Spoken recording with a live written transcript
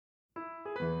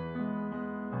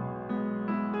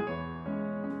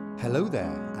Hello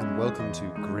there, and welcome to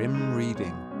Grim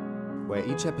Reading, where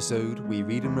each episode we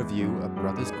read and review a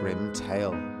Brothers Grimm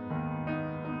tale.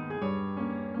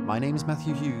 My name is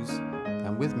Matthew Hughes,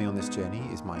 and with me on this journey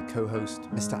is my co-host,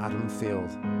 Mr. Adam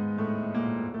Field.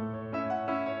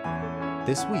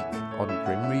 This week on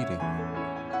Grim Reading,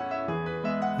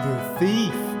 The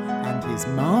Thief and His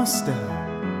Master.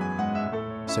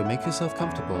 So make yourself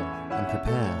comfortable and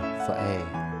prepare for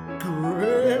a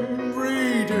Grim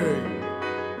Reading.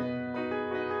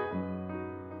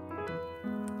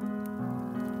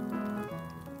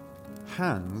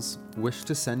 Hans wished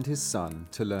to send his son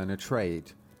to learn a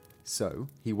trade. So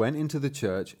he went into the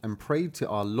church and prayed to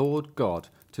our Lord God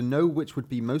to know which would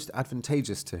be most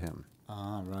advantageous to him.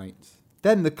 Ah, right.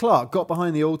 Then the clerk got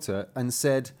behind the altar and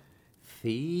said,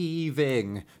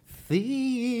 "Thieving,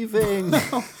 thieving."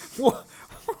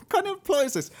 What kind of plot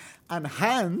is this? And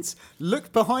Hans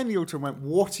looked behind the altar and went,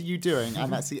 "What are you doing?"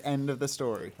 And that's the end of the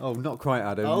story. Oh, not quite,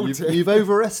 Adam. Oh, you've, dear. you've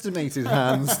overestimated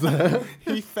Hans there.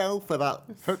 He fell for that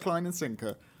hook, line and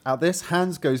sinker. At this,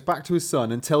 Hans goes back to his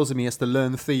son and tells him he has to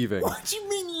learn thieving. What do you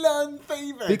mean learn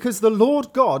thieving? Because the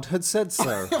Lord God had said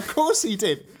so. Of course he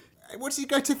did. What, does he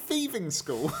go to thieving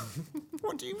school?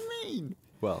 What do you mean?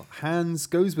 Well, Hans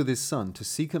goes with his son to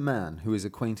seek a man who is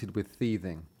acquainted with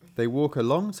thieving. They walk a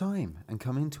long time and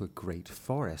come into a great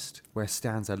forest, where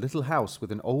stands a little house with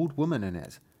an old woman in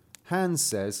it. Hans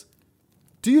says,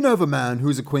 "Do you know of a man who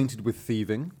is acquainted with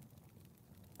thieving?"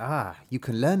 "Ah, you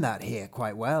can learn that here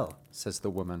quite well," says the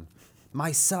woman.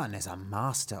 "My son is a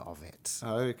master of it."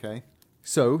 Oh, okay.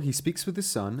 So he speaks with his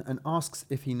son and asks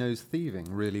if he knows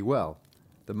thieving really well.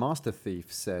 The master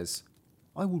thief says,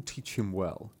 "I will teach him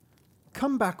well.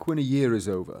 Come back when a year is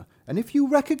over, and if you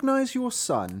recognize your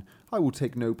son, I will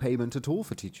take no payment at all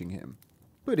for teaching him.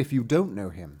 But if you don't know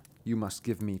him, you must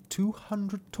give me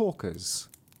 200 talkers."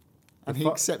 And he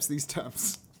accepts these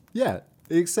terms. Yeah,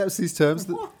 he accepts these terms.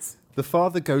 What? The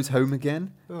father goes home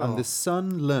again, Oh. and the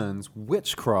son learns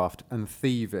witchcraft and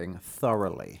thieving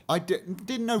thoroughly. I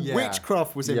didn't know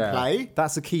witchcraft was in play.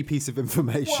 That's a key piece of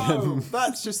information. Whoa,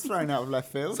 that's just thrown out of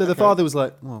left field. So the Okay. father was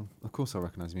like, "Well, of course I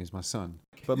recognise me as my son."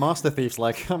 But Master Thief's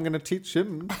like, "I'm going to teach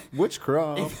him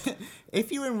witchcraft."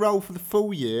 If you enrol for the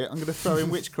full year, I'm going to throw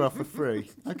in witchcraft for free.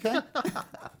 Okay?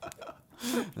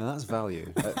 Now that's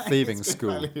value at thieving It's good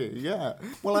school. value, yeah.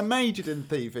 Well, I majored in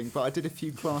thieving, but I did a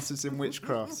few classes in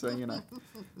witchcraft, so, you know.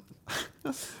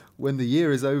 When the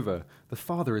year is over, the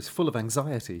father is full of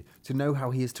anxiety to know how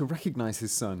he is to recognise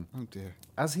his son. Oh, dear.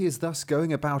 As he is thus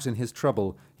going about in his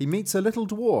trouble, he meets a little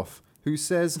dwarf who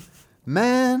says,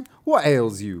 "Man, what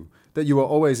ails you, that you are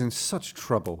always in such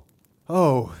trouble?"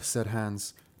 "Oh," said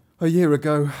Hans, "a year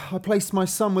ago I placed my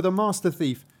son with a master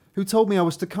thief, who told me I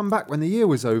was to come back when the year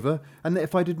was over, and that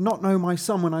if I did not know my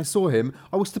son when I saw him,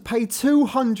 I was to pay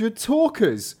 200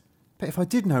 talkers. But if I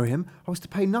did know him, I was to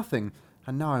pay nothing,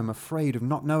 and now I'm afraid of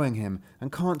not knowing him,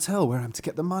 and can't tell where I'm to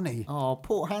get the money." Oh,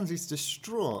 poor Hans is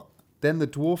distraught. Then the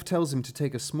dwarf tells him to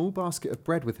take a small basket of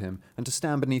bread with him and to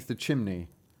stand beneath the chimney.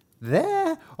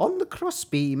 "There, on the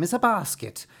crossbeam, is a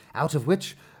basket, out of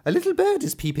which a little bird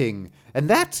is peeping, and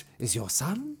that is your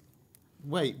son?"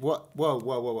 Wait, what?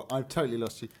 Whoa. I've totally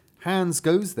lost you. Hans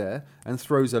goes there and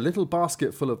throws a little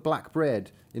basket full of black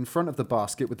bread in front of the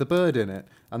basket with the bird in it,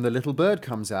 and the little bird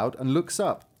comes out and looks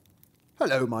up.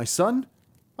 "Hello, my son.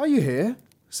 Are you here?"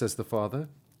 says the father.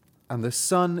 And the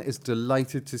son is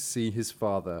delighted to see his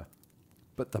father.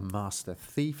 But the master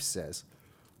thief says,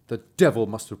 "The devil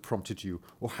must have prompted you,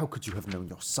 or how could you have known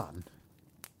your son?"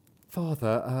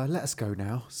 "Father, let us go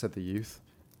now," said the youth.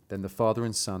 Then the father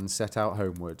and son set out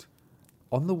homeward.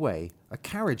 On the way, a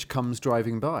carriage comes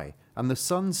driving by, and the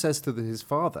son says to his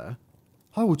father,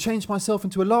 "I will change myself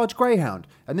into a large greyhound,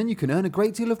 and then you can earn a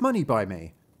great deal of money by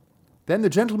me." Then the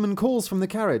gentleman calls from the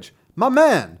carriage, "My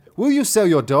man, will you sell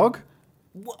your dog?"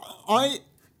 I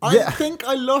Yeah. think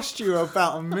I lost you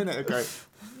about a minute ago.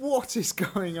 What is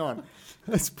going on?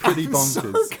 It's pretty I'm so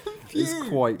bonkers. confused. It's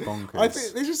quite bonkers. I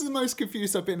think this is the most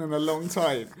confused I've been in a long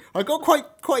time. I got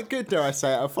quite good, dare I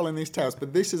say, at following these tales,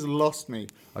 but this has lost me.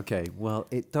 Okay, well,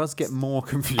 it does get more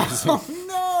confusing.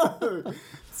 Oh no!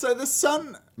 So the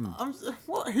son,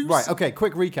 what? Who's Right, okay,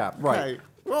 quick recap. Right. Okay.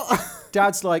 What?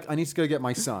 Dad's like, "I need to go get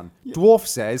my son." Dwarf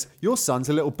says, "Your son's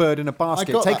a little bird in a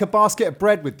basket. got Take that. a basket of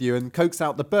bread with you and coax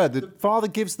out the bird." The father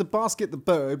gives the basket the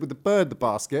bird, with the bird the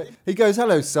basket. He goes,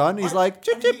 "Hello, son." He's like,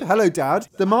 "Chip, chip. Hello, Dad."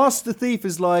 The master thief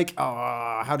is like,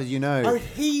 "Ah, how did you know?" Oh,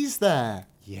 he's there.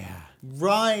 Yeah.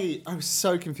 Right. I was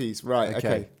so confused. Right. Okay.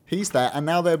 Okay. He's there, and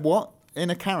now they're what? In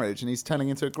a carriage, and he's turning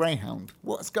into a greyhound.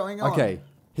 What's going on? Okay.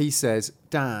 He says,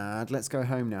 "Dad, let's go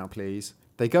home now, please."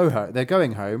 They're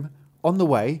going home. On the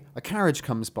way, a carriage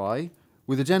comes by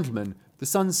With the gentleman, the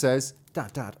son says,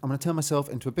 Dad, I'm going to turn myself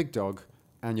into a big dog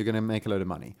and you're going to make a load of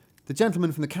money. The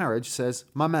gentleman from the carriage says,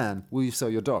 my man, will you sell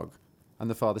your dog? And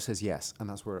the father says yes, and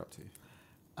that's where we're up to.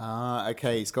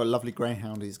 Okay, he's got a lovely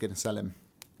greyhound he's going to sell him.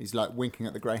 He's like winking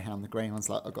at the greyhound. The greyhound's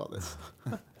like, I got this.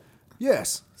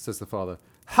 Yes, says the father.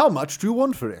 How much do you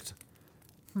want for it?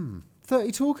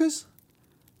 30 talkers?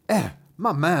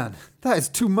 My man, that is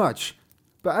too much.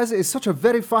 But as it is such a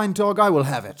very fine dog, I will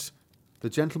have it. The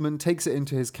gentleman takes it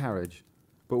into his carriage.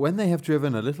 But when they have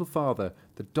driven a little farther,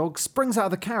 the dog springs out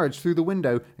of the carriage through the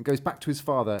window and goes back to his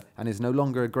father and is no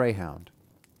longer a greyhound.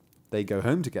 They go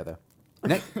home together.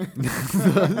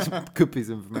 Good piece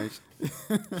of information.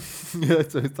 Yeah,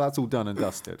 so that's all done and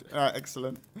dusted. All right,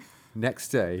 excellent. Next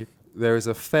day, there is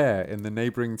a fair in the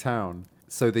neighbouring town.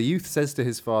 So the youth says to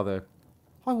his father,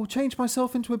 I will change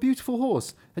myself into a beautiful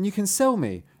horse, and you can sell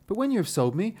me. But when you have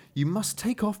sold me, you must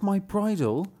take off my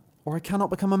bridle, or I cannot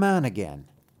become a man again.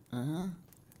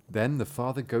 Then the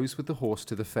father goes with the horse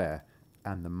to the fair,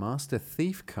 and the master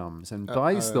thief comes and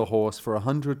buys the horse for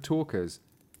 100 talkers.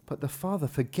 But the father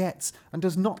forgets and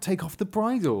does not take off the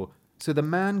bridle. So the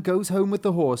man goes home with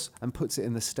the horse and puts it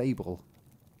in the stable.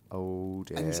 Oh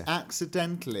dear. And he's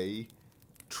accidentally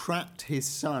trapped his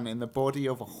son in the body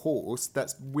of a horse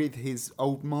that's with his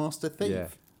old master thief. Yeah.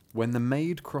 When the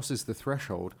maid crosses the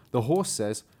threshold, the horse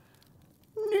says,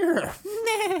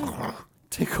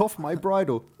 take off my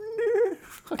bridle.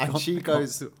 And she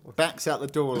goes, backs out the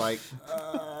door like...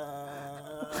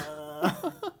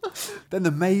 Then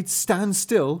the maid stands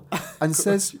still and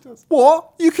says,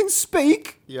 what? You can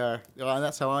speak? Yeah,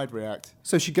 that's how I'd react.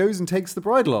 So she goes and takes the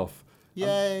bridle off.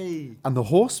 Yay! And the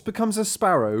horse becomes a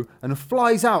sparrow and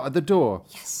flies out at the door.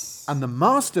 Yes! And the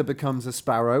master becomes a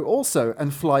sparrow also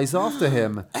and flies after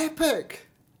him. Epic!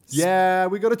 Yeah,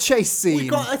 we got a chase scene. We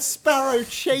got a sparrow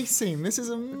chasing. This is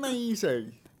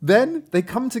amazing. Then they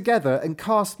come together and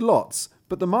cast lots,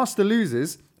 but the master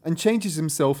loses and changes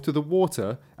himself to the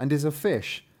water and is a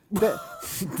fish. Then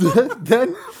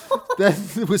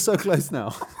we're so close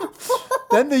now.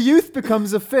 Then the youth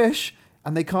becomes a fish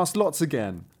and they cast lots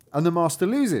again, and the master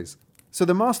loses. So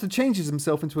the master changes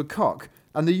himself into a cock,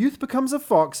 and the youth becomes a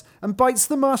fox and bites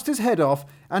the master's head off,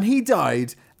 and he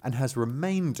died and has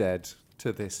remained dead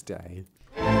to this day.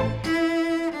 The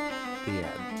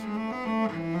end.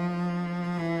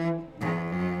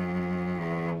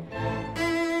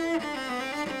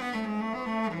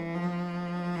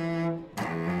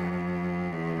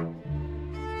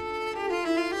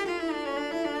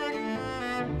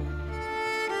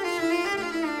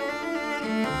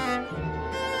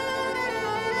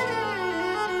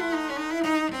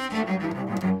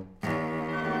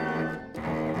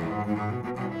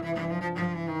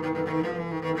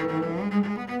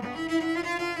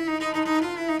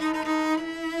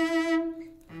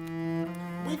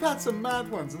 We've had some mad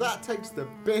ones. That takes the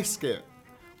biscuit.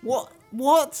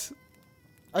 What?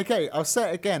 Okay, I'll say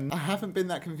it again. I haven't been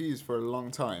that confused for a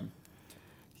long time.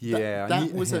 Yeah,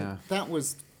 That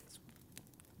was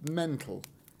mental.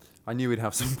 I knew we'd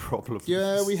have some problems.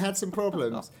 Yeah, we had some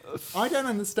problems. I don't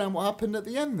understand what happened at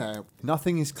the end there.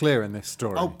 Nothing is clear in this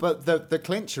story. Oh, but the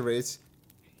clincher is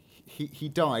he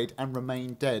died and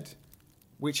remained dead,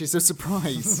 which is a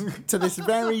surprise to this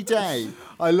very day.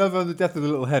 I love on the death of the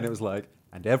little hen. It was like,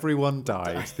 and everyone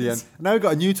died. The end. Now we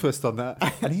got a new twist on that,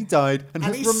 and he died and, And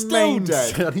has he's remained still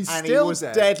dead. And he's and still he was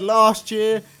dead. dead last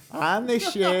year and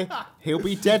this year. He'll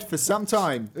be dead for some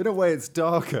time. In a way, it's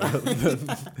darker than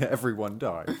everyone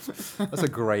died. That's a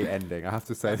great ending. I have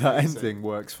to say that ending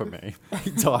works for me.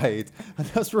 He died and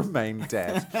has remained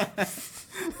dead.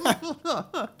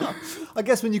 I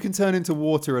guess when you can turn into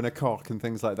water and a cock and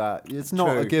things like that, it's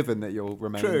not True. a given that you'll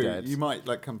remain True, dead. you might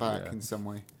come back Yeah. in some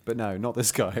way. But no, not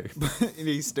this guy.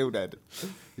 He's still dead.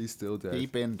 He's still dead. He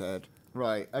been dead.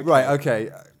 Right. Okay. Right, okay.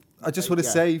 I just want to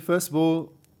Yeah. say, first of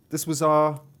all, this was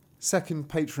our second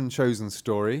patron chosen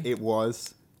story. It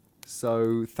was.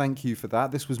 So thank you for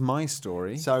that. This was my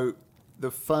story. So, the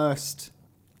first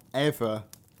ever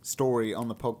story on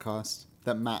the podcast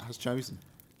that Matt has chosen.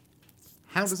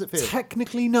 How does it feel?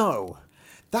 Technically, no.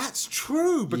 That's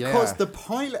true, because Yeah. the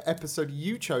pilot episode,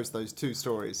 you chose those two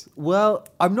stories. Well,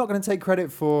 I'm not going to take credit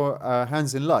for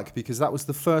Hands in Luck because that was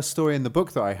the first story in the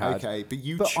book that I had. Okay, but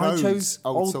you I chose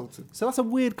Old Sultan. So that's a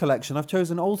weird collection. I've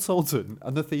chosen Old Sultan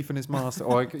and The Thief and His Master.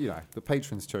 Or, the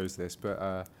patrons chose this,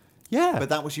 but yeah. But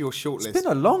that was your shortlist. It's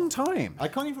been a long time. I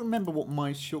can't even remember what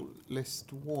my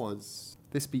shortlist was.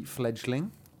 This beat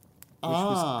Fledgling, which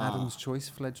was Adam's choice,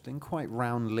 Fledgling, quite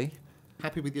roundly.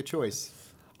 Happy with your choice?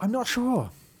 I'm not sure.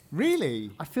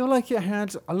 Really? I feel like it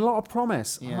had a lot of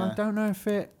promise, and I Yeah. don't know if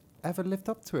it ever lived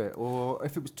up to it, or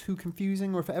if it was too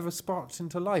confusing, or if it ever sparked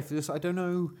into life. I don't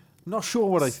know. Not sure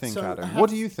what I think, Adam. What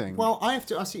do you think? Well, I have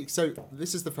to ask you. So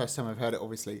this is the first time I've heard it.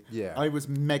 Obviously, Yeah. I was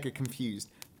mega confused.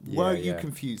 Yeah, Were you yeah.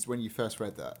 confused when you first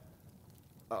read that?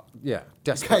 Yeah,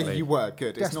 desperately. Okay, you were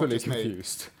good. It's not Desperately just me.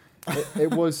 confused.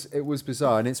 It was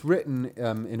bizarre, and it's written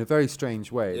in a very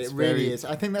strange way. It It's really very, is.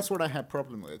 I think that's what I had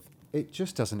problem with. It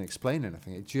just doesn't explain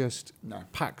anything. It just No.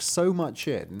 packs so much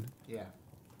in, Yeah.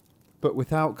 but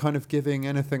without kind of giving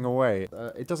anything away.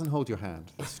 It doesn't hold your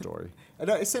hand, this story.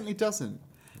 No, it certainly doesn't.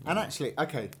 And actually,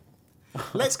 okay,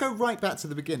 let's go right back to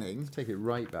the beginning. Take it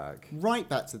right back. Right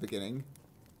back to the beginning.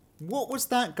 What was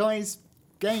that guy's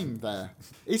game there?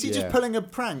 Is he just Yeah. pulling a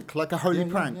prank, like a holy Yeah,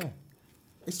 yeah, prank? yeah.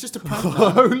 It's just a prank, man.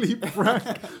 Holy prank!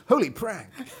 Holy prank!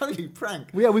 Holy prank.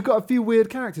 Well, yeah, we've got a few weird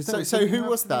characters. don't we? So we who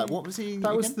have was that? the- What was he?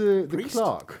 That was again? the Priest?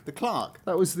 clerk. The clerk.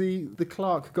 That was the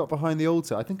clerk who got behind the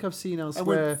altar. I think I've seen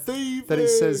elsewhere thieving. that it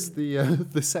says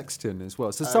the sexton as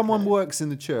well. So someone Okay. works in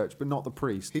the church, but not the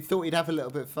priest. He thought he'd have a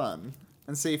little bit of fun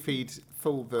and see if he'd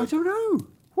fool the. I don't know.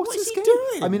 What's What this is he game?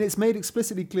 doing? I mean, it's made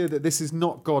explicitly clear that this is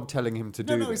not God telling him to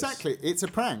do No, this. exactly. It's a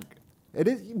prank. It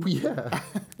is, yeah.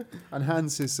 And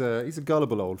Hans is he's a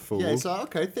gullible old fool. Yeah, it's like,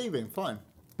 okay, thieving, fine.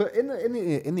 But in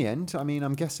the end, I mean,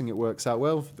 I'm guessing it works out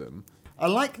well for them. I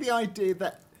like the idea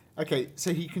that, okay,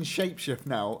 so he can shapeshift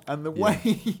now, and the Yeah.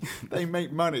 way they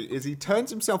make money is he turns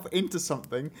himself into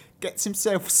something, gets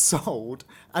himself sold,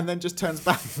 and then just turns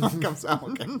back and comes out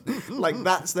again. Like,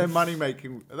 that's their money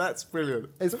making. That's brilliant.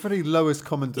 It's pretty lowest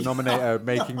common denominator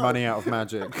making money out of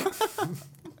magic.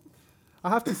 I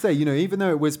have to say, even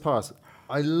though it whizzed past,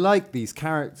 I like these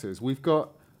characters. We've got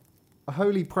a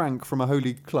holy prank from a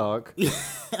holy clerk.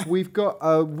 We've got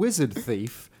a wizard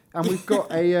thief, and we've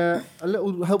got a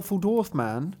little helpful dwarf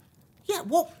man. Yeah,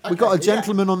 what? We've got a Okay, yeah.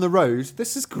 gentleman on the road.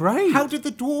 This is great. How did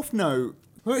the dwarf know?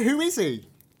 Who is he?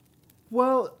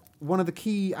 Well, one of the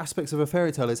key aspects of a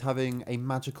fairy tale is having a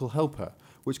magical helper,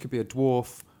 which could be a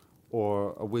dwarf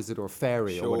or a wizard or a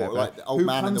fairy Sure, or whatever. like the old who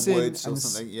man in the comes woods or and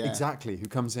something, yeah. Exactly, who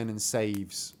comes in and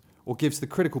saves or gives the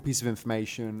critical piece of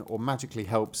information or magically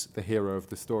helps the hero of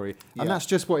the story. Yeah. And that's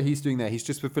just what he's doing there. He's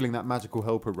just fulfilling that magical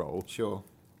helper role. Sure.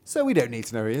 So we don't need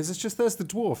to know who he is. It's just there's the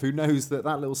dwarf who knows that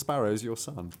little sparrow is your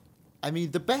son. I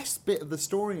mean, the best bit of the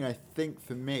story, I think,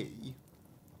 for me,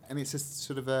 and it's a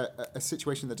sort of a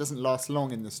situation that doesn't last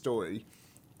long in the story,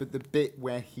 but the bit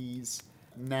where he's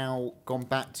now gone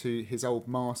back to his old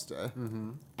master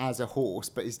as a horse,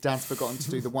 but his dad's forgotten to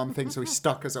do the one thing, so he's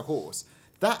stuck as a horse.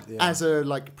 That, Yeah. as a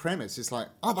premise, is like,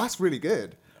 oh, that's really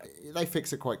good. They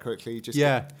fix it quite quickly, just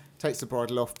Yeah. takes the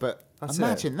bridle off, but That's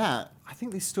imagine that. I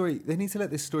think they need to let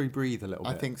this story breathe a little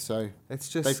bit. I think so. It's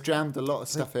just They've jammed a lot of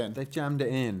stuff in. They've jammed it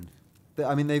in.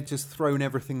 I mean, they've just thrown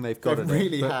everything they've got They at it.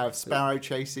 really But- have. Sparrow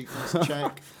chase sequence,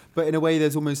 check. But in a way,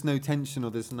 there's almost no tension or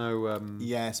there's no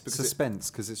Yes, because it suspense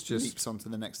because it's just leaps on to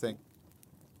the next thing.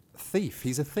 thief.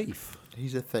 He's a thief.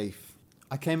 He's a thief.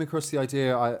 I came across the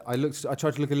idea. I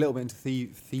tried to look a little bit into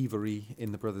thievery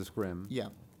in the Brothers Grimm, Yeah.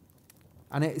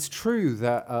 and it's true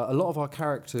that a lot of our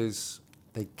characters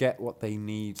they get what they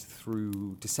need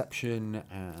through deception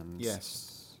and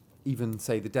Yes. even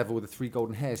say the devil with the 3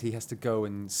 golden hairs. He has to go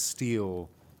and steal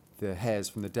the hairs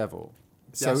from the devil.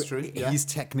 That's So true, yeah. he's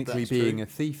technically That's being true. a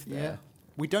thief there. Yeah.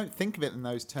 We don't think of it in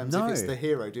those terms No. if it's the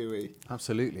hero, do we?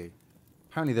 Absolutely.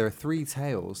 Apparently, there are 3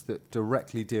 tales that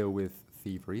directly deal with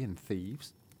thievery and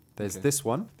thieves. There's Okay. this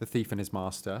one, the thief and his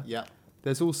master. Yeah.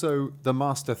 There's also the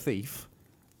master thief,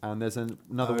 and there's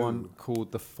another Oh. one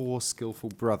called the 4 skillful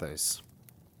brothers.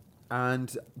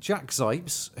 And Jack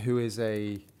Zipes, who is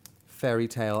a fairy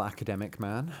tale academic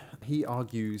man, he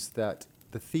argues that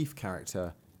the thief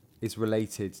character is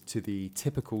related to the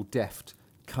typical deft,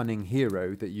 cunning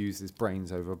hero that uses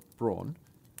brains over brawn.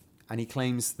 And he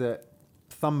claims that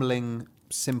Thumbling,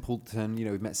 Simpleton,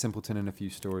 we've met Simpleton in a few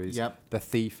stories, Yep. the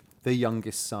thief, the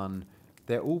youngest son,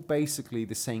 they're all basically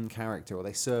the same character, or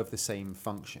they serve the same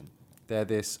function. They're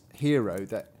this hero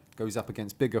that goes up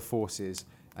against bigger forces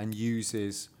and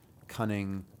uses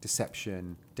cunning,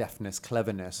 deception, deftness,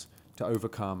 cleverness to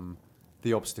overcome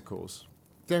the obstacles.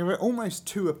 There are almost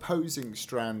 2 opposing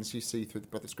strands you see through the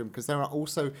Brothers Grimm, because there are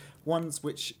also ones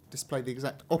which display the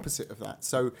exact opposite of that.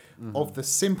 So, of the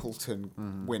simpleton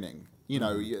winning,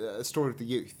 a story of the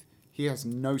youth, he has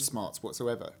no smarts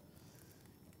whatsoever.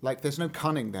 Like, there's no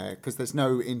cunning there, because there's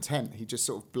no intent. He just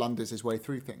sort of blunders his way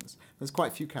through things. There's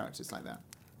quite a few characters like that.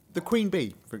 The Queen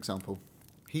Bee, for example,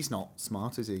 he's not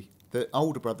smart, is he? The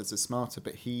older brothers are smarter,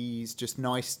 but he's just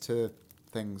nice to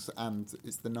things, and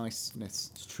it's the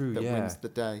niceness It's true, that yeah. wins the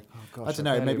day. Oh, gosh, I don't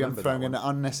I know, barely maybe I'm remember throwing that an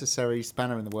one. unnecessary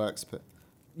spanner in the works, but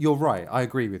You're right, I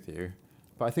agree with you.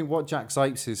 But I think what Jack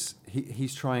Zipes is,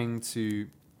 he's trying to...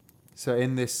 So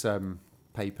in this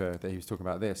paper that he was talking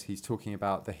about this, he's talking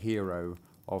about the hero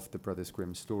of the Brothers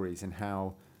Grimm stories and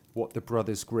how what the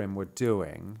Brothers Grimm were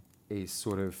doing is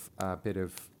sort of a bit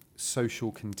of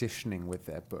social conditioning with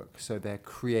their book. So they're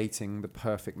creating the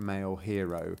perfect male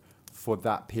hero for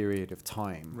that period of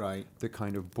time. Right. The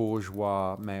kind of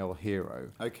bourgeois male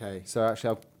hero. Okay. So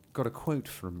actually, I've got a quote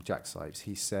from Jack Zipes.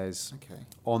 He says, Okay.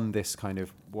 on this kind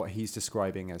of what he's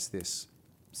describing as this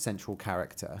central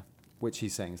character, which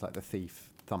he's saying is like the thief,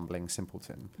 thumbling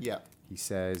simpleton. Yeah. He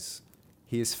says,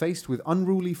 he is faced with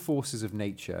unruly forces of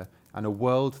nature and a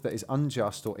world that is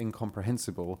unjust or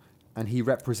incomprehensible, and he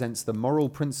represents the moral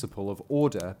principle of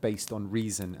order based on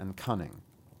reason and cunning.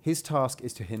 His task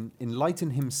is to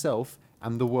enlighten himself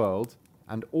and the world,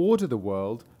 and order the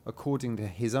world according to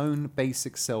his own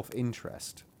basic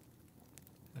self-interest.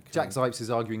 Okay. Jack Zipes is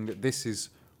arguing that this is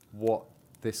what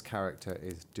this character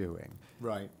is doing.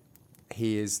 Right.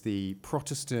 He is the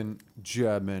Protestant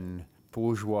German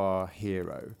bourgeois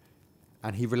hero,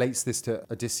 and he relates this to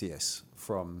Odysseus,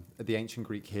 from the ancient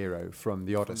Greek hero from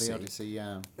the Odyssey, From the Odyssey,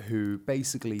 yeah. who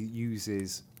basically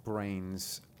uses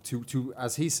brains to,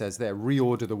 as he says there,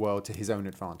 reorder the world to his own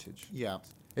advantage. Yeah.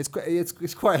 It's quite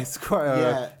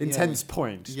a intense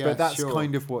point, Yeah, but that's sure.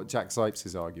 kind of what Jack Zipes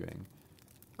is arguing.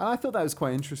 And I thought that was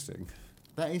quite interesting.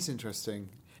 That is interesting.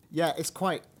 Yeah, it's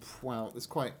quite, wow, it's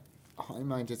quite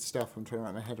high-minded stuff I'm trying to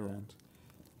wrap my head around.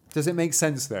 Does it make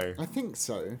sense, though? I think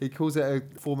so. He calls it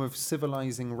a form of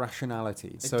civilizing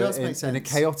rationality. It does make In a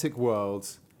sense. chaotic world,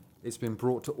 it's been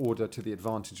brought to order to the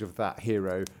advantage of that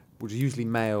hero, which is usually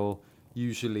male,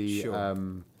 usually Sure.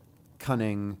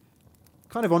 cunning,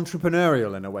 kind of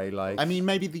entrepreneurial in a way. Like, I mean,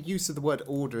 maybe the use of the word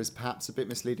order is perhaps a bit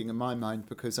misleading in my mind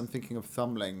because I'm thinking of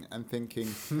Thumbling and thinking,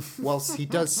 whilst he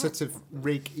does sort of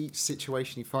rig each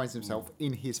situation he finds himself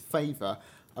in his favour,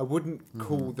 I wouldn't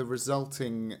call the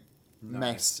resulting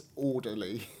mess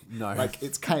orderly. No. Like,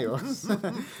 it's chaos.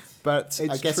 But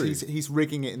I It's guess true. he's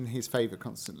rigging it in his favour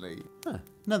constantly. Huh.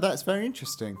 No, that's very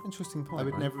interesting. Interesting point. I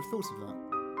would right? never have thought of that.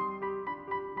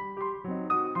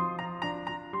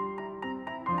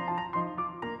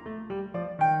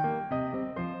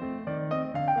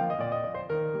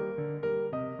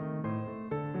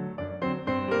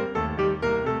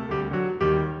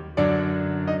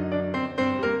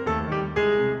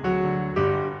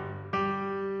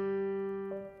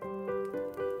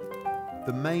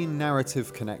 The main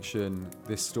narrative connection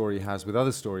this story has with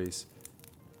other stories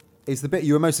is the bit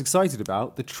you were most excited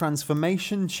about, the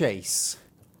transformation chase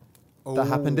that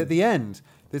happened at the end.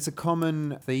 It's a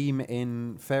common theme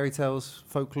in fairy tales,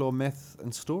 folklore, myth,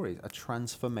 and stories, a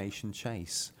transformation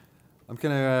chase. I'm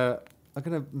gonna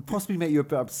possibly make you a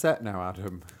bit upset now,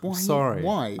 Adam. Why? I'm sorry.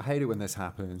 Why? I hate it when this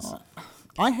happens.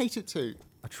 I hate it too.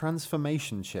 A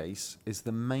transformation chase is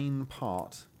the main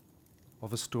part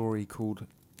of a story called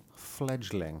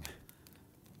Fledgling.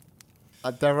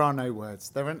 There are no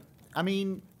words.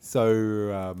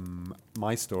 So,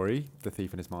 my story, The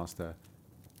Thief and His Master,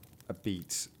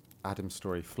 beat Adam's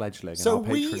story, Fledgling, So in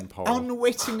our we Patreon poll.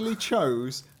 unwittingly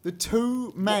chose the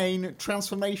two main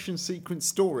transformation sequence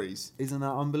stories. Isn't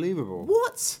that unbelievable?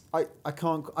 What?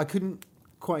 I couldn't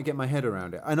quite get my head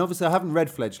around it. And obviously I haven't read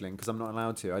Fledgling because I'm not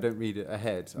allowed to. I don't read it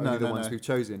ahead. Only the ones we've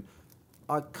chosen.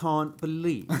 I can't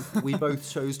believe we both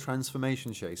chose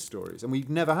transformation chase stories and we've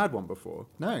never had one before.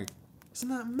 No. Isn't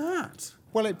that mad?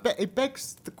 Well, it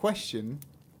begs the question,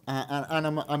 and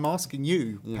I'm asking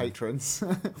you, patrons,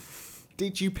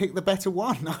 did you pick the better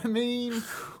one? I mean,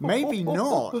 maybe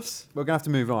not. We're going to have to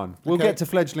move on. We'll Okay. get to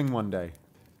Fledgling one day.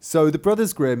 So the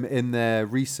Brothers Grimm, in their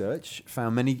research,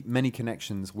 found many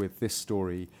connections with this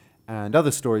story and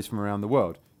other stories from around the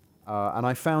world. And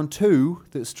I found two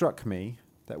that struck me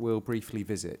that we'll briefly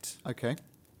visit. Okay.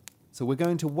 So we're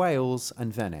going to Wales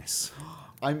and Venice.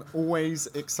 I'm always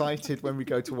excited when we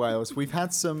go to Wales. We've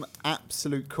had some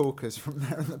absolute corkers from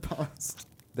there in the past.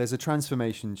 There's a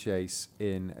transformation chase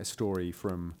in a story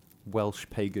from Welsh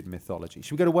pagan mythology.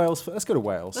 Should we go to Wales? Let's go to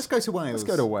Wales. Let's go to Wales. Let's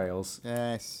go to Wales.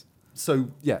 Yes. So,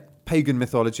 yeah, pagan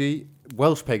mythology,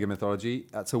 Welsh pagan mythology,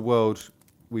 that's a world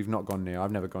we've not gone near.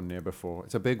 I've never gone near before.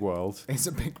 It's a big world, It's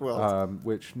a big world.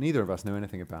 which neither of us know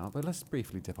anything about, but let's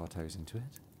briefly dip our toes into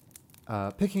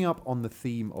it. Picking up on the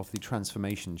theme of the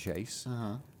transformation chase,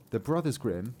 Uh-huh. the Brothers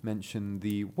Grimm mention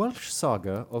the Welsh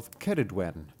saga of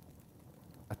Ceridwen,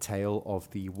 a tale of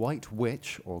the White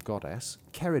Witch, or goddess,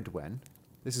 Ceridwen.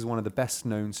 This is one of the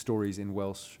best-known stories in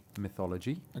Welsh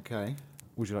mythology. Okay.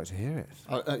 Would you like to hear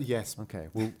it? Yes. Okay,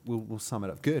 we'll sum it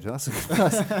up. Good, that's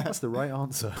the right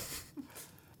answer.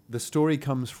 The story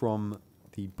comes from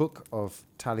the Book of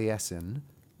Taliesin,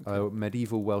 a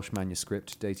medieval Welsh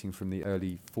manuscript dating from the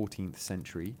early 14th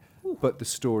century. But the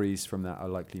stories from that are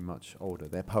likely much older.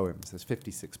 They're poems. There's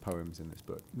 56 poems in this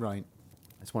book. Right.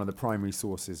 It's one of the primary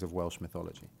sources of Welsh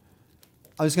mythology.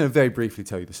 I'm just going to very briefly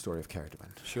tell you the story of Ceridwen.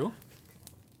 Sure.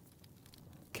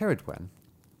 Ceridwen,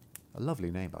 a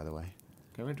lovely name, by the way,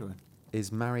 Go into it.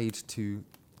 is married to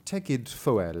Tegid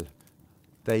Foel.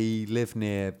 They live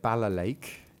near Bala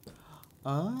Lake.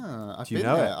 I've Do you been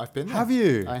know there. it? I've been there. Have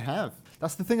you? I have.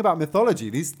 That's the thing about mythology.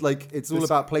 It's all This-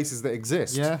 about places that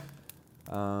exist. Yeah.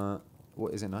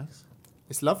 What, is it nice?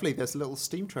 It's lovely. There's a little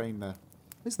steam train there.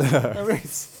 Is there? There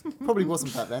is. Probably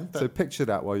wasn't back then, but So picture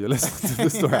that while you're listening to the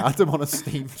story. Adam on a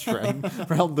steam train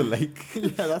round the lake yeah,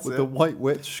 that's with it. the white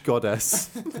witch goddess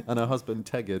and her husband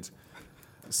Tegid.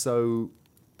 So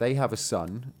they have a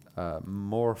son,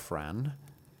 Morfran,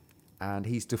 and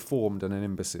he's deformed and an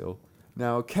imbecile.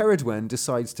 Now, Ceridwen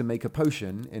decides to make a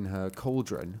potion in her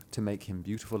cauldron to make him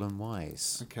beautiful and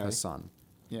wise, Okay. her son.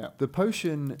 Yeah. The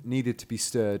potion needed to be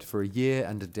stirred for a year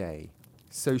and a day.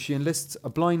 So she enlists a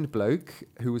blind bloke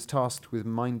who was tasked with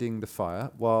minding the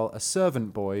fire, while a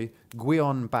servant boy,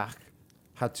 Gwion Bach,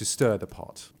 had to stir the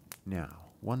pot. Now,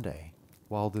 one day,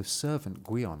 while the servant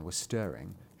Gwion was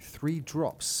stirring, 3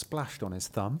 drops splashed on his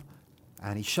thumb,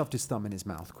 and he shoved his thumb in his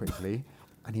mouth quickly,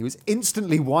 and he was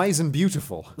instantly wise and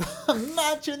beautiful.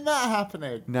 Imagine that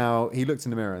happening. Now, he looked in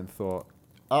the mirror and thought,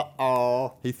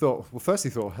 Uh-oh. First he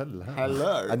thought, hello.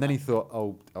 Hello. And then he thought,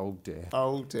 oh dear.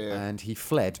 Oh, dear. And he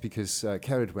fled because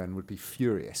Ceridwen would be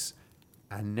furious.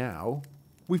 And now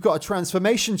we've got a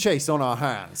transformation chase on our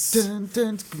hands. Dun,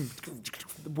 dun, dun.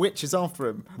 The witch is after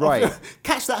him. Right.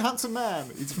 Catch that handsome man.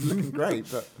 He's looking great,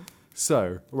 but...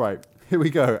 So, right, here we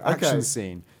go. Action Okay.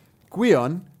 scene.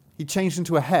 Gwion, he changed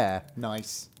into a hare.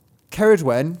 Nice.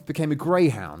 Ceridwen became a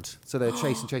greyhound. So they're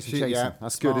chasing. Yeah,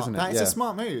 That's smart. good, isn't it? That is Yeah. a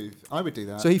smart move. I would do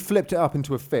that. So he flipped it up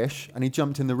into a fish and he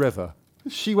jumped in the river.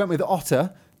 She went with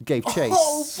Otter, gave chase.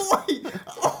 Oh, boy!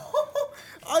 Oh,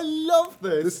 I love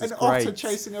this. This is An otter great.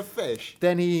 chasing a fish.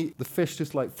 Then the fish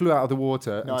just like flew out of the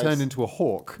water Nice. and turned into a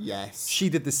hawk. Yes. She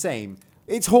did the same.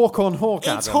 It's hawk on hawk,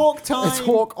 It's Adam. hawk time. It's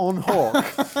hawk on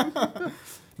hawk.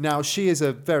 Now, she is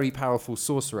a very powerful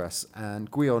sorceress,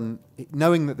 and Gwion,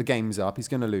 knowing that the game's up, he's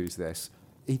going to lose this.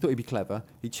 He thought he'd be clever.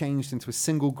 He changed into a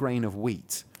single grain of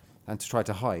wheat and to try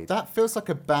to hide. That feels like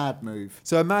a bad move.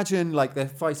 So imagine like they're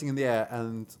fighting in the air,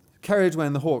 and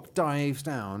Ceridwen the hawk dives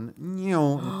down,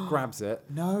 and grabs it,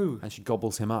 No. and she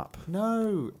gobbles him up.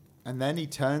 No. And then he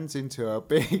turns into a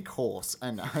big horse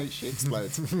and she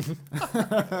explodes.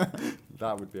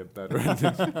 That would be a better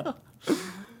ending.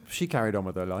 She carried on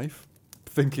with her life,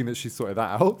 thinking that she sorted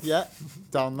that out. Yeah,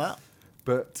 done that.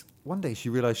 But one day she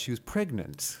realised she was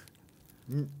pregnant.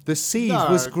 The seed No,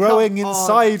 was growing come on.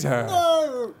 inside her.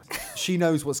 No. She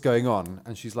knows what's going on,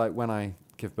 and she's like, when I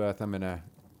give birth, I'm going to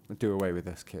do away with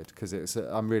this kid, because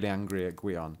I'm really angry at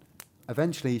Gwion.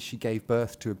 Eventually, she gave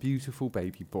birth to a beautiful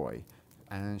baby boy,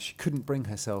 and she couldn't bring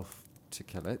herself to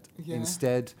kill it. Yeah.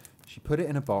 Instead, she put it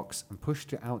in a box and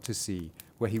pushed it out to sea,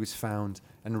 where he was found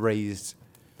and raised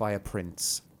by a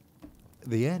prince.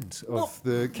 The end of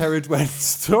the Ceridwen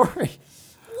story.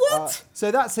 What?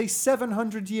 So that's a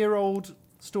 700-year-old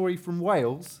story from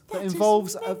Wales that That is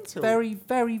involves a mental. very,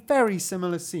 very, very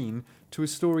similar scene to a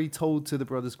story told to the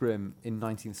Brothers Grimm in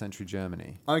 19th century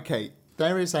Germany. Okay,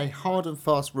 there is a hard and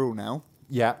fast rule now.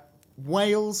 Yeah.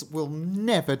 Wales will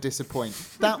never disappoint.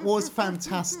 That was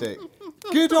fantastic.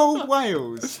 Good old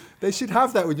Wales. They should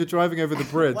have that when you're driving over the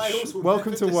bridge. Wales will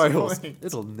Welcome never to Wales. disappoint.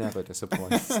 It'll never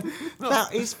disappoint. That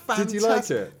is fantastic. Did you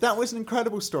like it? That was an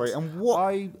incredible story. And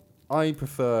what? I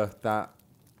prefer that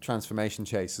transformation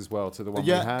chase as well to the one we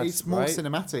Yeah, had. it's more right?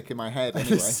 cinematic in my head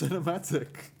anyway. It's cinematic.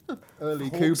 Early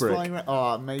Hawks Kubrick. flying around. Oh,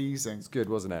 amazing. It's good,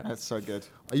 wasn't it? That's so good.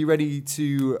 Are you ready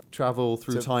to travel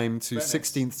through To time to Venice.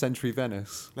 16th century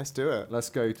Venice? Let's do it. Let's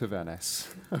go to Venice.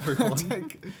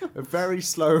 Take a very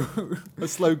slow. A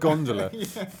slow gondola.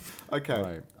 Yeah. Okay.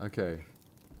 Right, okay.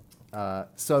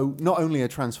 So not only a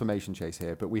transformation chase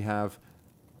here, but we have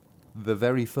the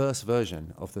very first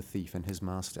version of The Thief and His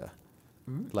Master,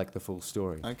 like the full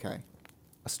story. Okay.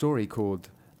 A story called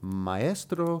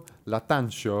Maestro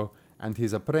Latancio and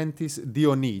His Apprentice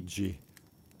Dionigi.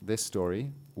 This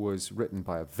story was written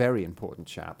by a very important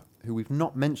chap who we've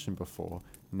not mentioned before,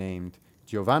 named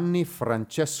Giovanni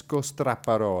Francesco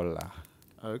Straparola.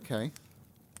 Okay.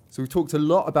 So we've talked a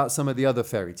lot about some of the other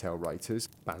fairy tale writers.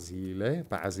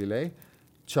 Basile,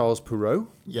 Charles Perrault,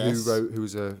 Yes. who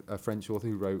was a French author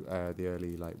who wrote the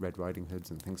early like Red Riding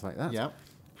Hoods and things like that. Yeah.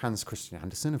 Hans Christian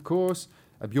Andersen, of course,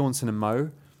 Bjornson and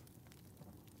Moe.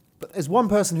 But there's one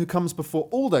person who comes before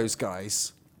all those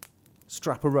guys,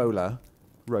 Straparola,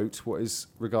 wrote what is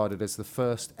regarded as the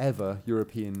first ever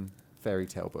European fairy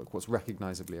tale book, what's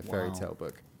recognisably a fairy Wow. tale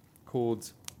book,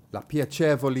 called La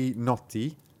Piacevoli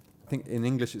Notti. I think in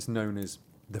English it's known as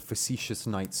The Facetious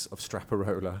Nights of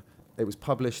Straparola. It was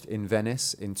published in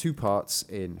Venice in 2 parts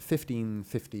in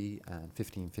 1550 and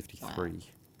 1553. Wow.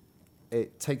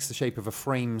 It takes the shape of a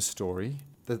frame story.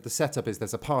 The setup is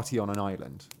there's a party on an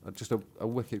island, just a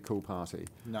wicked cool party.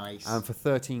 Nice. And for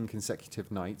 13 consecutive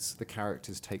nights, the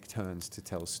characters take turns to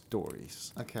tell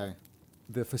stories. Okay.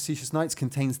 The Facetious Nights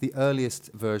contains the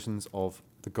earliest versions of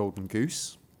The Golden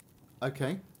Goose,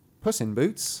 Okay. Puss in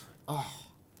Boots. Oh,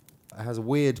 It has a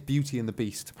weird Beauty and the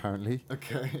Beast, apparently.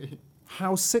 okay.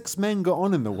 How 6 Men Got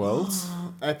On in the World,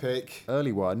 Epic.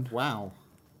 early one. Wow.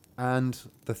 And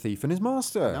The Thief and His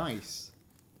Master. Nice.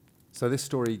 So this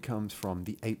story comes from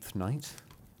The Eighth Night,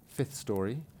 5th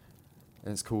story.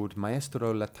 And it's called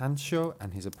Maestro Lattancio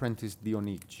and His Apprentice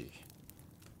Dionigi.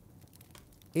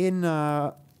 In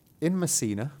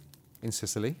Messina, in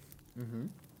Sicily, Mm-hmm.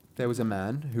 there was a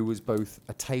man who was both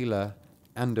a tailor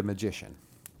and a magician.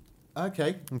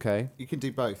 Okay. Okay, You can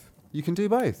do both. you can do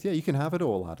both. Yeah, you can have it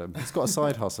all, Adam. He's got a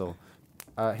side hustle.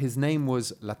 His name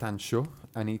was Lattancio,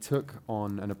 and he took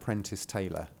on an apprentice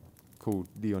tailor called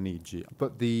Dionigi.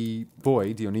 But the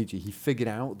boy, Dionigi, he figured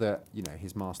out that,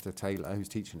 his master tailor, who's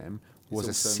teaching him, was a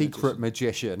also a secret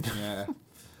magician. Yeah.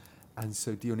 And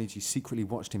so Dionigi secretly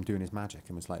watched him doing his magic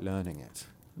and was like learning it.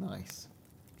 Nice.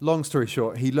 Long story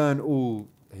short, he learned all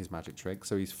his magic tricks,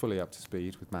 so he's fully up to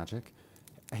speed with magic.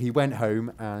 He went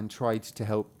home and tried to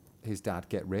help his dad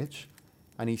get rich.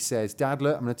 And he says, Dad,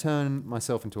 look, I'm going to turn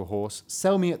myself into a horse.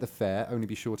 Sell me at the fair, only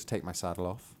be sure to take my saddle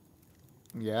off.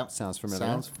 Yeah. Sounds familiar.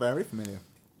 Sounds very familiar.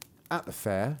 At the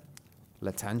fair,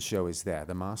 Lattancio is there,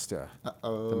 the master, the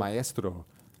Uh-oh. maestro.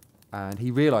 And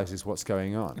he realizes what's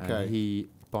going on. Okay. And he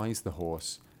buys the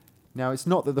horse. Now, it's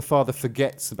not that the father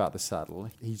forgets about the saddle.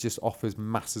 He just offers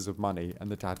masses of money.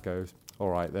 And the dad goes, all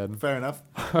right then. Fair enough.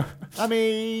 I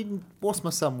mean, what's my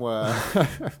son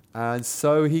worth? And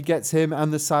so he gets him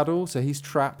and the saddle. So he's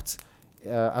trapped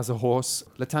as a horse.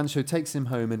 Lattancio takes him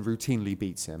home and routinely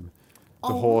beats him. The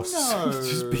Oh, horse no.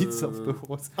 just beats up the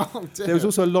horse. Oh, dear. There was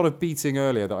also a lot of beating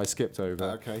earlier that I skipped over.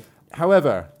 Okay.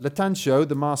 However, Lattancio,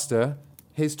 the master,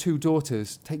 his 2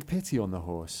 daughters take pity on the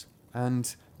horse.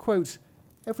 And, quote,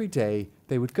 every day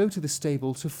they would go to the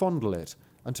stable to fondle it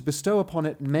and to bestow upon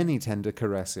it many tender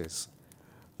caresses.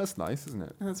 That's nice, isn't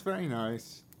it? That's very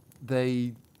nice.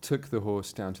 They took the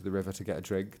horse down to the river to get a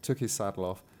drink, took his saddle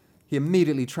off. He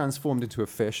immediately transformed into a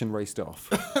fish and raced off.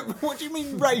 What do you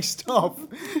mean raced off?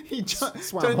 He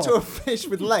Swam turned into a off. fish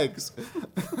with legs.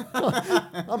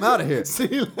 I'm out of here. See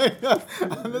you later.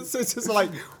 And the sister's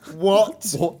like, what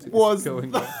was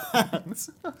going that?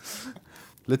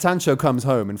 Lattancio comes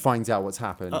home and finds out what's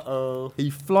happened. Uh-oh. He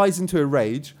flies into a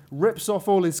rage, rips off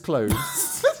all his clothes,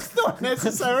 That's not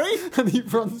necessary. and he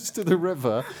runs to the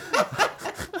river.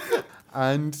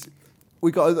 And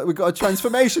we got a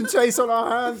transformation chase on our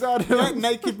hands, Yeah, Adam.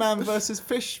 naked man versus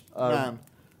fish man.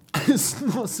 It's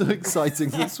not so exciting,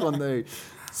 this one, though.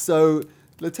 So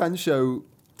Lattancio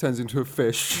turns into a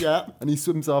fish, Yeah. and he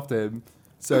swims after him.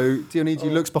 So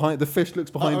Dionigi looks behind, the fish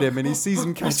looks behind him, and he sees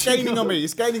him He's catching gaining up. on me.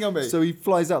 He's gaining on me. So he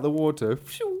flies out the water.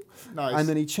 Nice. And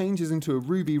then he changes into a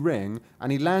ruby ring,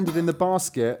 and he landed in the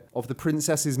basket of the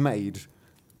princess's maid.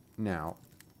 Now,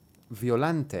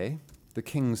 Violante, the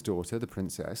king's daughter, the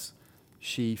princess,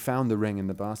 she found the ring in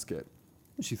the basket.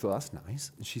 And she thought, that's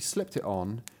nice. And she slipped it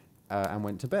on and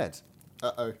went to bed.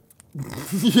 Uh-oh.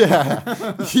 Yeah.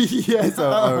 Yes,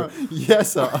 uh-oh.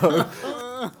 Yes,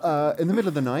 uh-oh. In the middle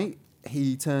of the night,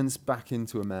 he turns back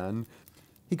into a man.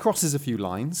 He crosses a few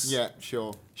lines. Yeah,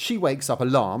 sure. She wakes up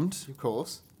alarmed Of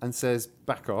course. and says,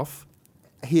 back off.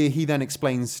 He then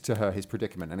explains to her his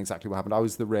predicament and exactly what happened. I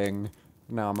was the ring,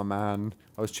 now I'm a man,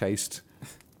 I was chased.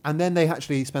 And then they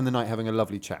actually spend the night having a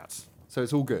lovely chat. So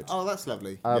it's all good. Oh, that's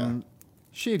lovely.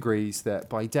 She agrees that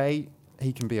by day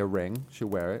he can be a ring, she'll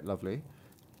wear it, lovely.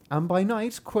 And by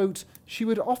night, quote, she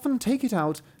would often take it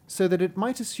out so that it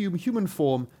might assume human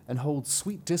form and hold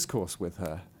sweet discourse with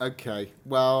her. Yeah. Okay.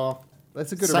 Well,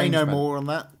 That's a good say no arrangement. more on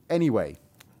that. Anyway,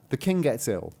 the king gets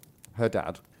ill, her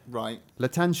dad. Right.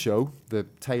 Lattancio, the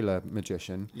tailor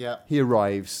magician, Yeah. he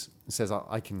arrives and says,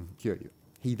 I can cure you.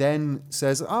 He then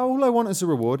says, all I want as a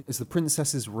reward is the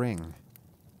princess's ring.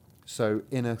 So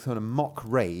in a kind of mock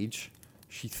rage,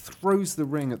 she throws the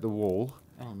ring at the wall,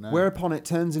 Oh, no. whereupon it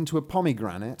turns into a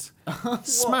pomegranate,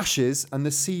 smashes, and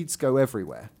the seeds go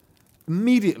everywhere.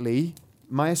 Immediately,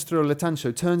 Maestro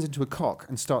Lattancio turns into a cock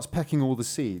and starts pecking all the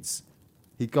seeds.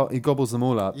 He gobbles them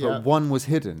all up, Yeah. but one was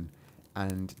hidden.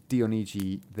 And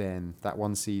Dionigi then, that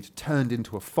one seed, turned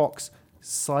into a fox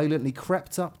silently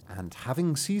crept up and,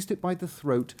 having seized it by the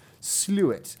throat,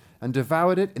 slew it and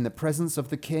devoured it in the presence of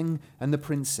the king and the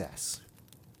princess.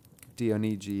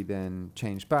 Dionyji then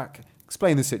changed back,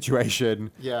 explained the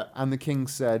situation, Yeah. and the king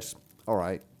said, "All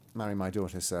right, marry my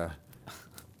daughter, sir."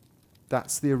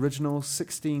 That's the original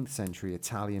 16th century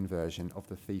Italian version of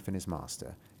The Thief and His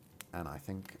Master, and I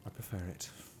think I prefer it.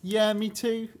 Yeah, me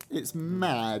too. It's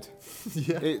mad.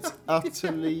 Yeah. It's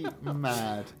utterly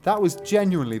mad. That was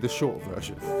genuinely the short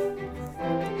version.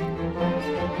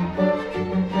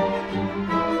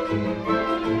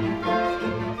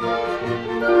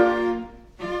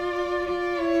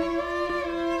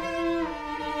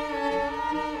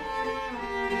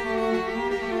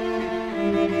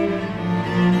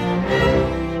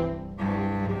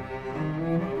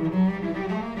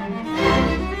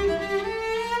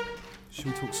 Should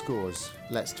we talk scores?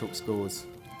 Let's talk scores.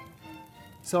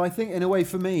 So I think, in a way,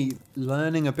 for me,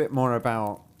 learning a bit more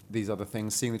about these other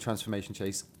things, seeing the transformation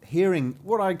chase, hearing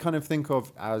what I kind of think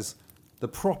of as the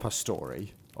proper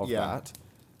story of Yeah. that,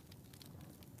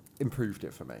 improved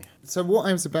it for me. So what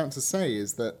I was about to say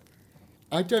is that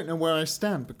I don't know where I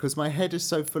stand because my head is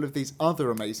so full of these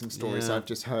other amazing stories Yeah. I've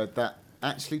just heard that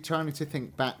actually trying to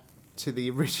think back to the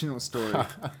original story,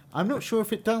 I'm not sure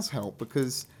if it does help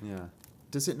because Yeah.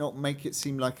 does it not make it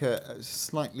seem like a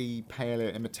slightly paler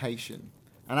imitation?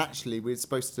 And actually, we're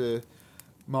supposed to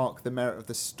mark the merit of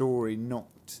the story, not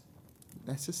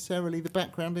necessarily the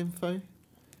background info?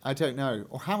 I don't know.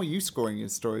 Or how are you scoring your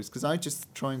stories? Because I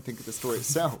just try and think of the story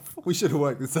itself. We should have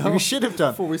worked this out. We should have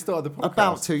done. Before we started the podcast.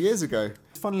 About 2 years ago.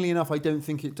 Funnily enough, I don't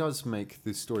think it does make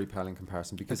the story pale in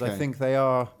comparison because I Okay. think they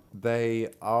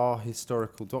are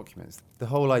historical documents. The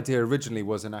whole idea originally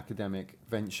was an academic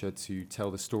venture to tell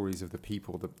the stories of the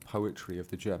people, the poetry of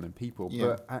the German people. Yeah.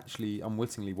 But actually,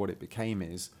 unwittingly, what it became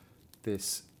is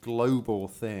this global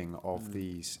thing of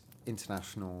these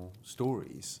international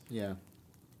stories. Yeah.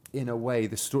 In a way,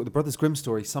 the Brothers Grimm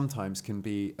story sometimes can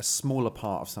be a smaller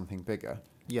part of something bigger.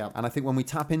 Yeah. And I think when we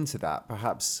tap into that,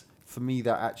 perhaps for me,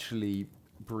 that actually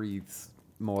breathes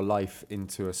more life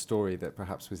into a story that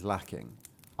perhaps was lacking.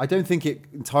 I don't think it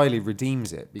entirely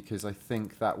redeems it because I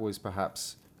think that was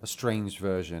perhaps a strange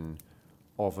version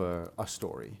of a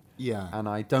story. Yeah. And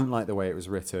I don't like the way it was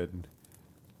written.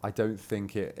 I don't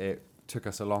think it took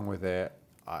us along with it.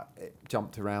 It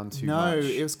jumped around too much. No,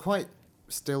 it was quite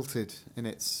stilted in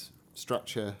its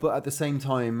structure. But at the same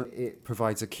time, it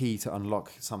provides a key to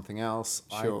unlock something else.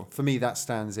 Sure. For me, that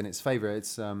stands in its favour.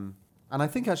 It's and I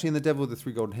think actually in The Devil with the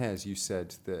Three Golden Hairs, you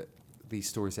said that these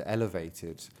stories are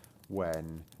elevated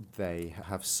when they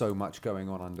have so much going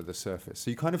on under the surface. So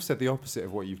you kind of said the opposite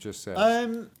of what you've just said.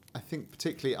 I think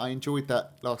particularly I enjoyed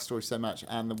that last story so much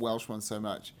and the Welsh one so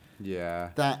much yeah.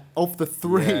 that of the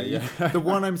three, Yeah. the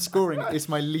one I'm scoring is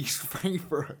my least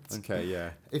favourite. Okay,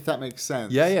 yeah. If that makes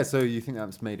sense. Yeah. So you think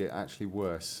that's made it actually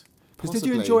worse? Because did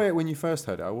you Possibly. enjoy it when you first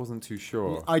heard it? I wasn't too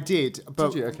sure. I did,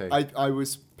 but you? Okay. I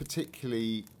was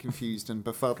particularly confused and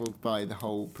befuddled by the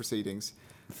whole proceedings.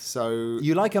 So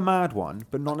You like a mad one,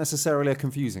 but not necessarily a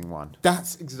confusing one.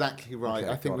 that's exactly right.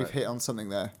 Okay, I think got we've it. hit on something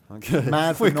there. Okay.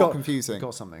 Mad but We've not confusing.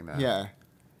 Got something there. Yeah.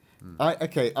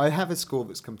 I have a score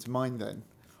that's come to mind then.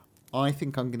 I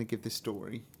think I'm going to give this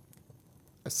story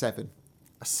a 7.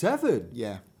 A 7?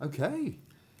 Yeah. Okay.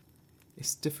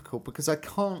 It's difficult because I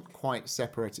can't quite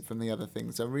separate it from the other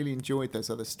things. I really enjoyed those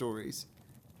other stories.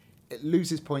 It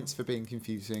loses points for being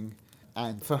confusing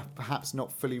and for perhaps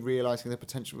not fully realising the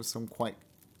potential of some quite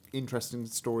interesting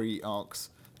story arcs,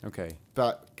 Okay.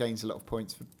 but gains a lot of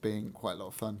points for being quite a lot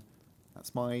of fun.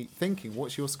 That's my thinking.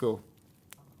 What's your score?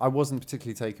 I wasn't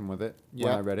particularly taken with it when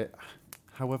Yeah. I read it.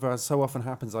 However, as so often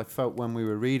happens, I felt when we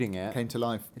were reading it, Came to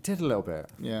life. it did a little bit.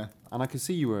 Yeah. And I could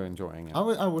see you were enjoying it.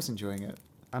 I was enjoying it.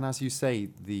 And as you say,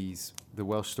 the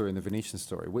Welsh story and the Venetian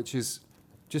story, which is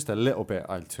just a little bit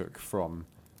I took from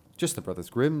just the Brothers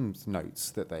Grimm's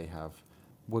notes that they have,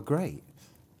 were great.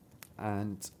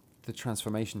 And the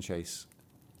transformation chase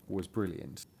was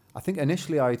brilliant. I think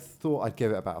initially I thought I'd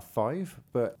give it about a 5,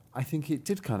 but I think it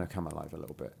did kind of come alive a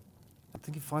little bit. I'm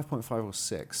thinking 5.5 or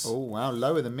 6. Oh, wow.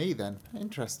 Lower than me then.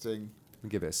 Interesting. We'll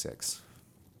give it a 6.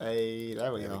 Hey,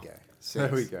 there we There are. we go. 6.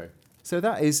 There we go. So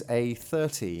that is a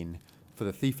 13 for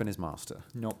The Thief and His Master.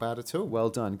 Not bad at all. Well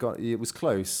done. It was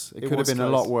close. It It could have was been a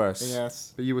close. lot worse.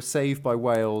 Yes. But you were saved by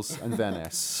Wales and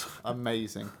Venice.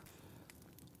 Amazing.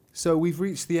 So we've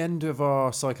reached the end of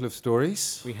our cycle of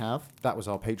stories. We have. That was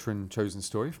our patron chosen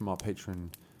story from our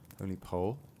patron only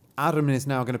poll. Adam is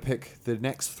now going to pick the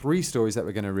next 3 stories that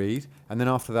we're going to read. And then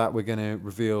after that, we're going to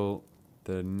reveal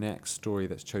the next story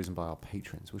that's chosen by our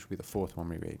patrons, which will be the 4th one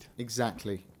we read.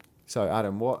 Exactly. So,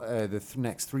 Adam, what are the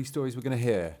next 3 stories we're going to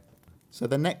hear? So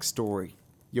the next story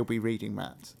you'll be reading,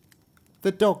 Matt.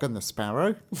 The Dog and the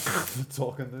Sparrow. The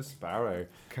Dog and the Sparrow.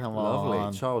 Come Lovely.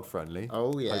 on. Child friendly.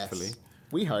 Oh, yes. Hopefully.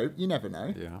 We hope. You never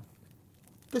know. Yeah.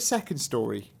 The second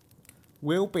story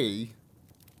will be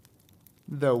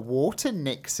The Water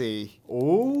Nixie.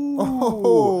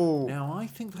 Oh. Now, I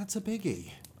think that's a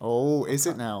biggie. Oh, is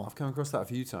it now? I've come across that a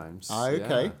few times. Ah,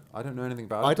 okay. Yeah. I don't know anything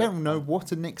about it. I but- don't know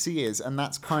what a Nixie is, and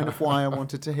that's kind of why I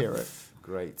wanted to hear it.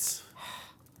 Great.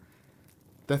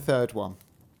 The third one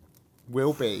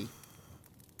will be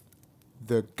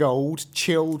The Gold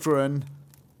Children.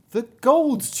 The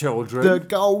Gold Children. The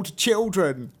Gold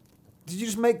Children. Did you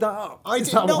just make that up? I Is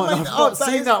did that not one? make I've that not up. That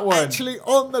seen is that one. actually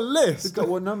on the list.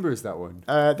 What number is that one?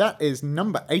 That is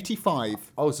number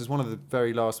 85. Oh, so it's one of the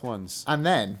very last ones. And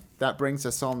then that brings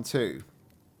us on to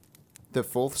the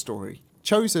fourth story,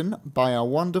 chosen by our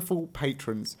wonderful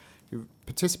patrons who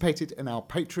participated in our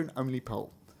patron-only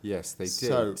poll. Yes, they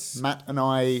did. So Matt and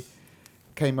I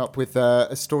came up with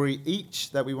a story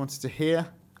each that we wanted to hear.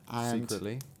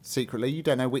 And secretly, you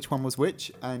don't know which one was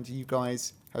which, and you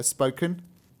guys have spoken,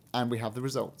 and we have the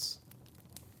results.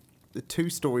 The two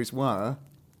stories were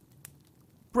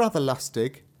Brother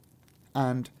Lustig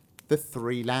and The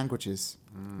Three Languages.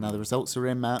 Now the results are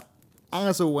in, Matt.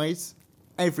 As always,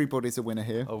 everybody's a winner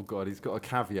here. Oh God, he's got a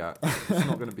caveat. It's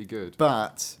not going to be good.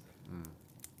 But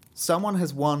someone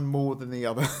has won more than the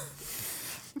other.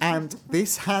 And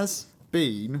this has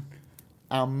been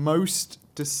our most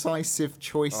decisive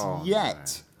choice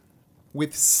yet.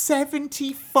 With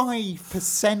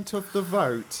 75% of the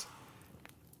vote,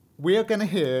 we are going to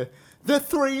hear The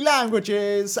Three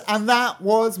Languages, and that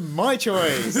was my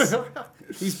choice.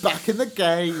 He's back in the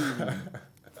game.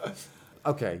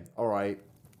 Okay, all right.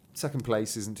 Second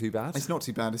place isn't too bad. It's not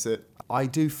too bad, is it? I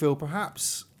do feel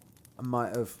perhaps I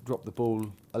might have dropped the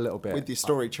ball a little bit. With your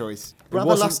story choice. Brother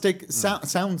wasn't- Lustig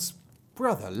sounds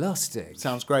Brother Lustig.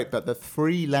 sounds great, but The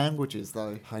Three Languages,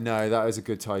 though. I know, that was a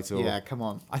good title. Yeah, come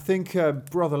on. I think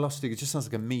Brother Lustig, it just sounds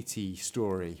like a meaty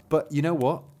story. But you know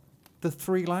what? The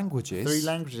Three Languages. Three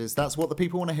Languages. That's what the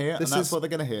people want to hear, This and that's is- what they're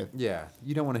going to hear. Yeah,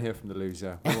 you don't want to hear from the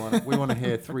loser. We want to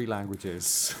hear Three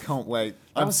Languages. Can't wait.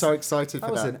 That I'm was- so excited That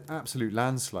for was that. an absolute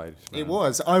landslide. It man.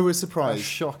 was. I was That was surprised.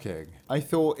 shocking. I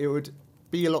thought it would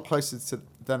be a lot closer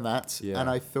than that, Yeah. and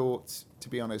I thought, to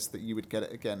be honest, that you would get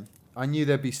it again. I knew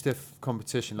there'd be stiff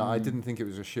competition. Like I didn't think it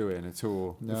was a shoe-in at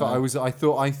all. No. In fact,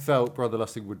 I felt Brother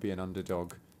Lustig would be an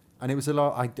underdog, and it was a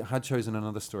lot. I had chosen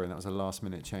another story, and that was a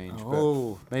last-minute change.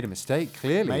 Oh. But made a mistake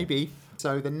clearly. Maybe.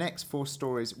 So the next four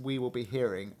stories we will be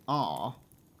hearing are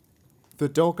The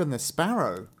Dog and the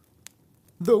Sparrow,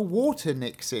 The Water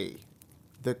Nixie,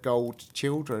 The Gold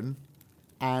Children,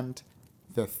 and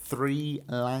The Three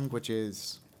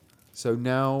Languages. So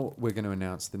now we're going to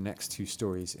announce the next two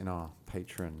stories in our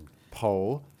Patreon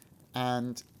poll.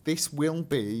 And this will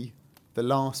be the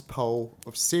last poll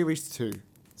of Series 2.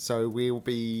 So we'll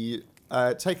be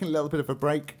taking a little bit of a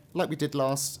break like we did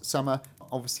last summer.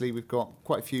 Obviously, we've got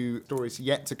quite a few stories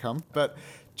yet to come, but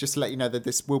just to let you know that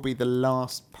this will be the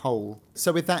last poll.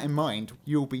 So with that in mind,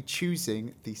 you'll be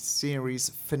choosing the series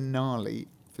finale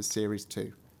for Series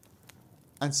 2.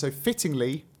 And so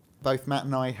fittingly, both Matt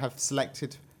and I have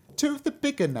selected two of the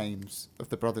bigger names of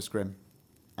the Brothers Grimm.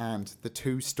 And the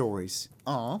two stories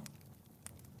are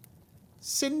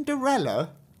Cinderella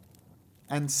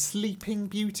and Sleeping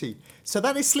Beauty. So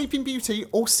that is Sleeping Beauty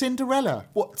or Cinderella.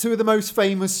 What, two of the most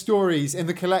famous stories in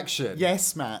the collection?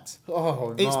 Yes, Matt.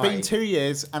 Oh, It's my. been 2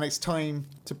 years and it's time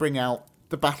to bring out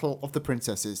the Battle of the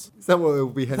Princesses. Is that what it will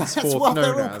be henceforth That's what known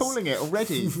they're all as? calling it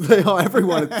already. They are.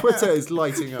 Everyone. Twitter is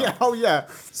lighting up. Yeah, oh yeah.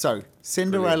 So,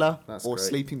 Cinderella Brilliant. That's or great.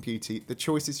 Sleeping Beauty. The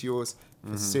choice is yours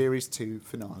for Series 2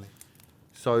 finale.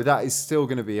 So that is still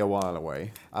going to be a while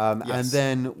away. And Yes.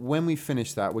 then when we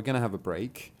finish that, we're going to have a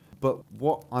break. But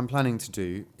what I'm planning to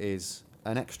do is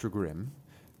an extra Grimm.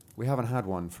 We haven't had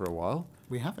one for a while.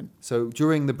 We haven't. So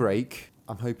during the break,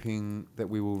 I'm hoping that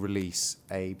we will release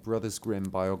a Brothers Grimm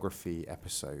biography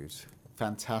episode.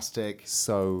 Fantastic.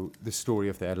 So the story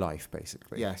of their life,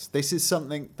 basically. Yes, this is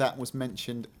something that was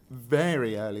mentioned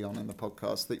very early on in the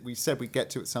podcast that we said we'd get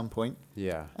to at some point.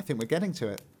 Yeah. I think we're getting to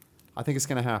it. I think it's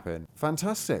going to happen.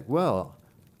 Fantastic. Well,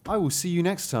 I will see you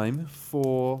next time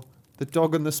for The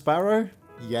Dog and the Sparrow.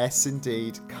 Yes,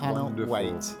 indeed. Cannot Wonderful.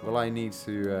 wait. Well, I need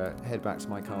to head back to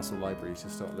my castle library to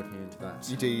start looking into that.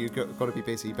 You do. You've got to be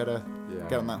busy. You better Yeah.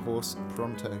 get on that horse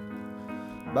pronto.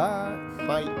 Bye.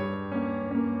 Bye.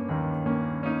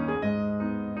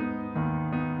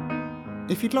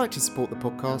 If you'd like to support the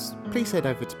podcast, please head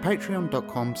over to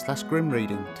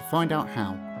patreon.com/grimreading to find out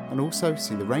how, and also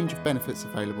see the range of benefits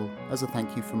available as a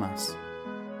thank you from us.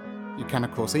 You can,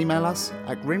 of course, email us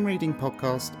at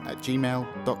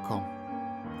grimreadingpodcast@gmail.com.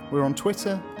 We're on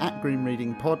Twitter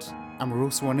 @grimreadingpod, and we're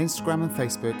also on Instagram and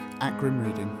Facebook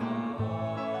 @grimreading.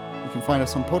 You can find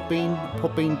us on Podbean,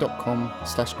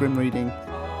 podbean.com/grimreading,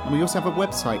 and we also have a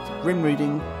website,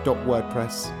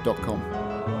 grimreading.wordpress.com.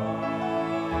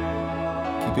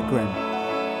 Keep it grim.